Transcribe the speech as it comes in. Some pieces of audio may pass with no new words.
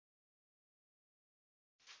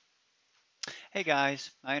Hey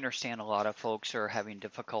guys, I understand a lot of folks are having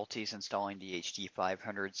difficulties installing the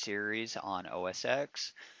HD500 series on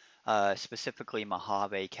OSX, specifically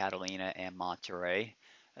Mojave, Catalina, and Monterey.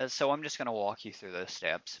 So I'm just going to walk you through those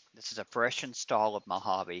steps. This is a fresh install of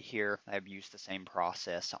Mojave here. I've used the same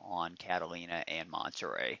process on Catalina and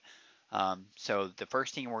Monterey. So the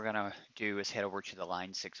first thing we're going to do is head over to the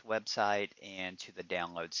Line6 website and to the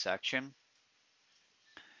download section.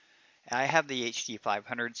 I have the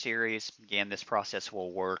HD500 series. Again, this process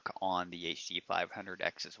will work on the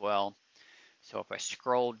HD500X as well. So if I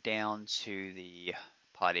scroll down to the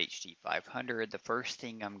Pod HD500, the first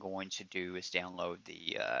thing I'm going to do is download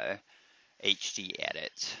the HD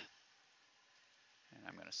Edit. And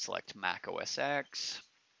I'm going to select Mac OS X.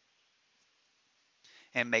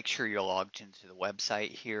 And make sure you're logged into the website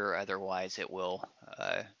here, otherwise it will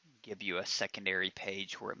give you a secondary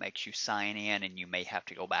page where it makes you sign in and you may have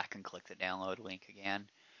to go back and click the download link again.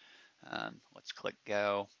 Let's click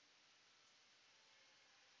go.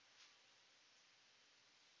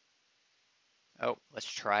 Oh, let's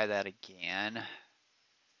try that again.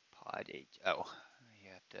 Pod H. Oh, you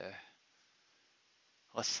have to.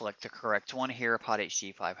 Let's select the correct one here. Pod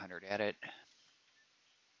HD 500 edit.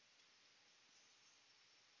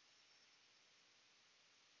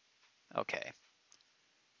 Okay,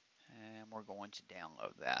 and we're going to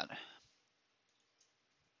download that.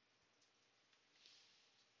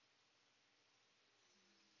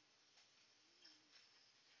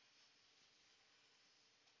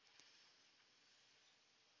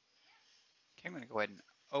 Okay, I'm going to go ahead and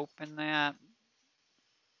open that.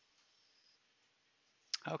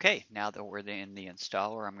 Okay, now that we're in the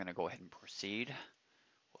installer, I'm going to go ahead and proceed.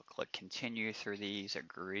 We'll click continue through these,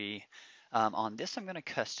 agree. On this, I'm going to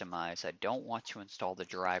customize. I don't want to install the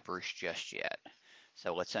drivers just yet.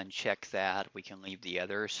 So let's uncheck that. We can leave the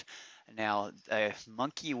others. Now,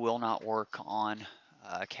 Monkey will not work on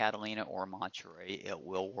Catalina or Monterey. It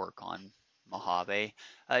will work on Mojave.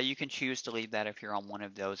 You can choose to leave that if you're on one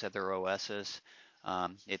of those other OSs.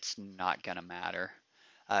 It's not going to matter.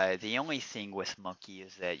 The only thing with Monkey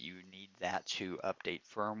is that you need that to update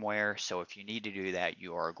firmware. So if you need to do that,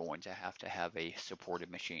 you are going to have a supported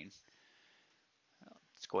machine.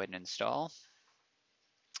 Let's go ahead and install.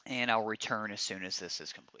 And I'll return as soon as this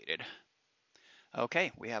is completed.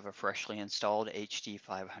 Okay, we have a freshly installed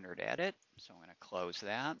HD500 edit, so I'm going to close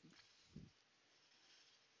that.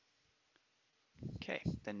 Okay,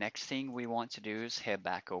 the next thing we want to do is head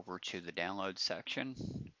back over to the download section.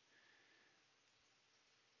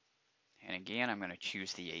 And again, I'm going to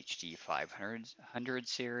choose the HD500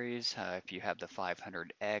 series. If you have the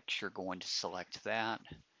 500X, you're going to select that.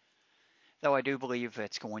 Though I do believe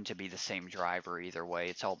it's going to be the same driver either way.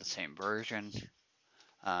 It's all the same version.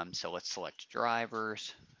 So let's select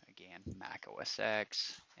drivers. Again, Mac OS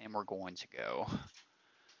X, and we're going to go.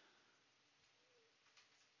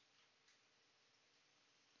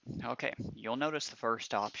 Okay, you'll notice the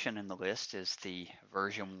first option in the list is the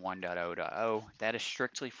version 1.0.0. That is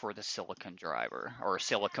strictly for the silicon driver or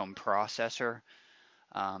silicon processor.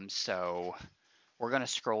 So we're going to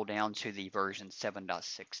scroll down to the version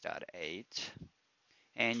 7.6.8,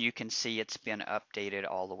 and you can see it's been updated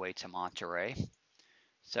all the way to Monterey.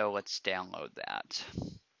 So let's download that.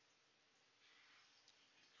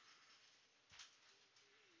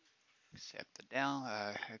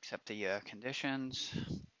 Accept the conditions,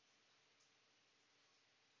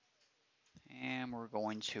 and we're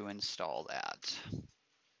going to install that.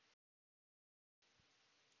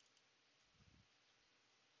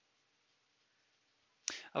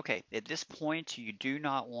 Okay, at this point, you do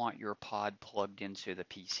not want your pod plugged into the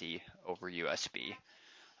PC over USB.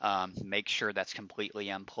 Make sure that's completely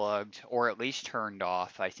unplugged or at least turned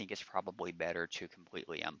off. I think it's probably better to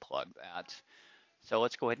completely unplug that. So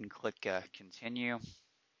let's go ahead and click continue. I'm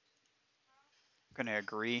going to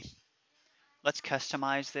agree. Let's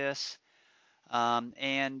customize this. I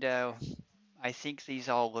think these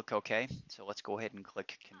all look okay. So let's go ahead and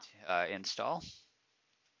click install.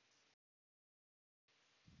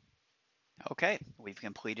 Okay, we've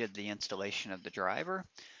completed the installation of the driver.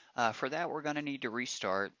 For that, we're going to need to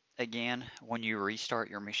restart. Again, when you restart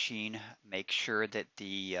your machine, make sure that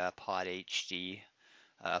the Pod HD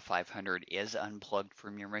 500 is unplugged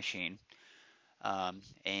from your machine. Go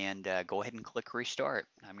ahead and click restart.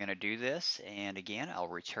 I'm going to do this, and again, I'll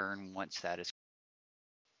return once that is.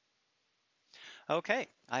 Okay,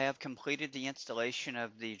 I have completed the installation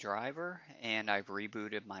of the driver, and I've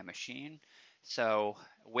rebooted my machine. So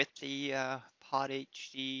with the Pod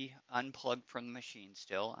HD unplugged from the machine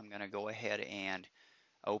still, I'm going to go ahead and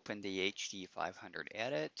open the HD 500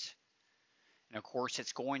 edit. And of course,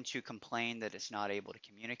 it's going to complain that it's not able to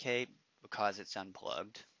communicate because it's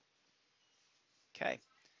unplugged. Okay,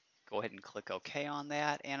 go ahead and click OK on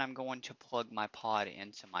that, and I'm going to plug my pod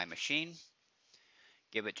into my machine.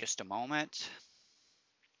 Give it just a moment.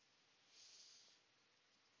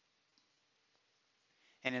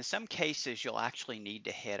 And in some cases, you'll actually need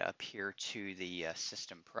to head up here to the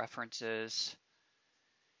system preferences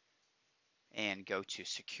and go to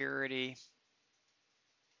security.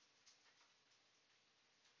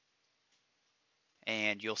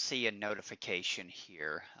 And you'll see a notification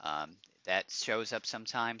here that shows up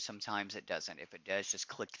sometimes. Sometimes it doesn't. If it does, just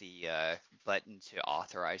click the button to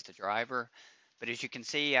authorize the driver. But as you can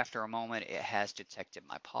see, after a moment, it has detected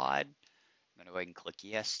my pod. I'm going to go ahead and click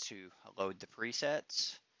yes to load the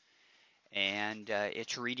presets. And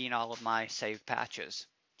it's reading all of my saved patches.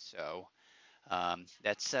 So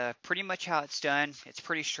that's pretty much how it's done. It's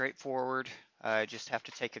pretty straightforward. Just have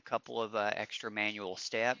to take a couple of extra manual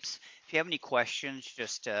steps. If you have any questions,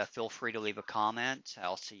 just feel free to leave a comment.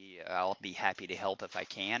 I'll be happy to help if I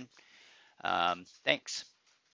can. Thanks.